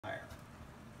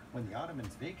When the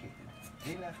Ottomans vacated,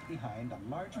 they left behind a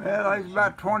large... Well, there's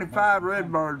about 25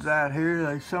 redbirds out here.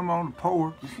 There's some on the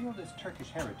porch. You feel this Turkish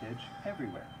heritage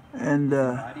everywhere. And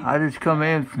I just come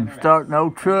in from starting an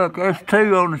old truck. There's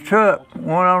two on the truck,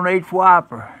 one on each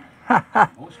wiper.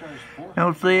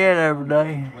 Don't see it every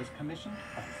day.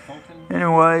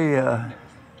 Anyway,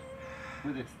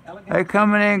 they're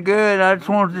coming in good. I just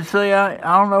wanted to see, I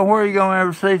don't know where you're going to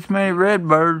ever see so many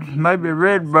redbirds. Maybe a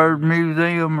redbird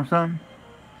museum or something.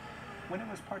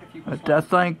 But I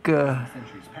think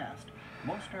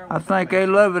they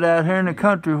love it out here in the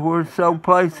country where it's so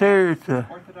place here.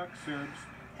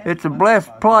 It's a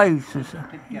blessed place.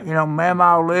 You know,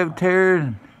 Mama lived here,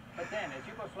 and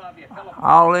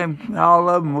all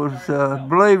of them was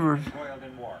believers.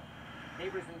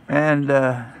 And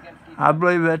I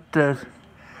believe that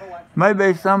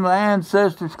maybe some of the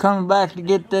ancestors coming back to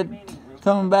get that,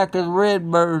 coming back as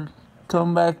redbirds,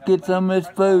 coming back to get some of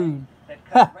this food.